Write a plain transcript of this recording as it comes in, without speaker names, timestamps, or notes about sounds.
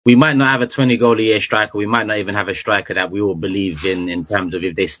we might not have a 20-goal-a-year striker. We might not even have a striker that we all believe in terms of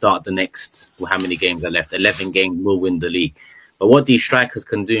if they start the next, how many games are left? 11 games, we'll win the league. But what these strikers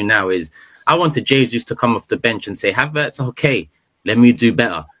can do now is, I wanted Jesus to come off the bench and say, Havertz, okay, let me do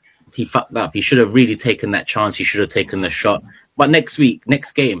better. He fucked up. He should have really taken that chance. He should have taken the shot. But next week,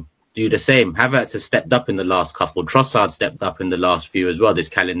 next game, do the same. Havertz has stepped up in the last couple. Trossard stepped up in the last few as well this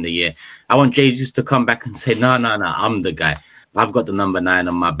calendar year. I want Jesus to come back and say, no, I'm the guy. I've got the number 9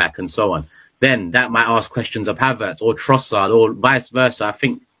 on my back and so on. Then that might ask questions of Havertz or Trossard or vice versa. I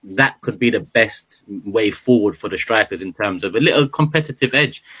think that could be the best way forward for the strikers in terms of a little competitive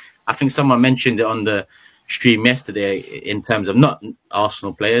edge. I think someone mentioned it on the stream yesterday in terms of not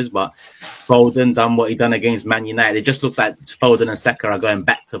Arsenal players, but Foden done what he done against Man United. It just looks like Foden and Saka are going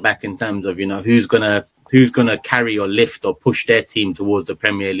back to back in terms of, you know, who's gonna carry or lift or push their team towards the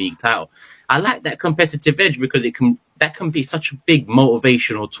Premier League title. I like that competitive edge because that can be such a big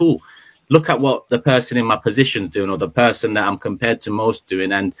motivational tool. Look at what the person in my position is doing, or the person that I'm compared to most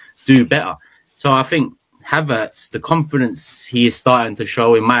doing, and do better. So I think Havertz, the confidence he is starting to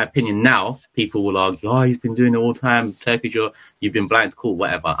show, in my opinion now, people will argue, oh, he's been doing it all the time. Turkish, you've been blind, cool,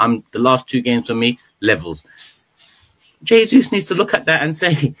 whatever. The last 2 games for me, levels. Jesus needs to look at that and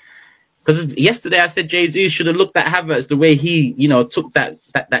say, because yesterday I said Jesus should have looked at Havertz the way he, you know, took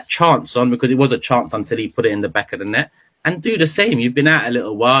that chance on, because it was a chance until he put it in the back of the net, and do the same. You've been out a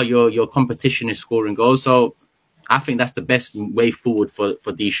little while. Your competition is scoring goals. So I think that's the best way forward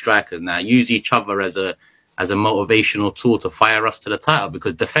for these strikers now. Use each other as a motivational tool to fire us to the title,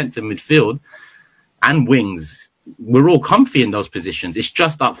 because defensive midfield and wings, we're all comfy in those positions. It's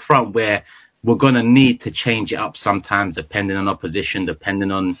just up front where we're going to need to change it up sometimes, depending on opposition,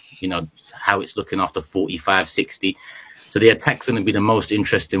 depending on, you know, how it's looking after 45, 60. So the attack's going to be the most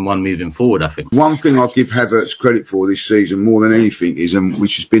interesting one moving forward, I think. One thing I'll give Havertz credit for this season more than anything is,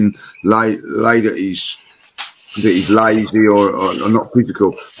 which has been laid at his, that he's lazy or not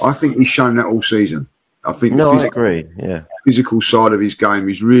physical. I think he's shown that all season. I think I agree. Yeah, physical side of his game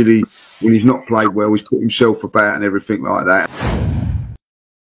is really, when he's not played well, he's put himself about and everything like that.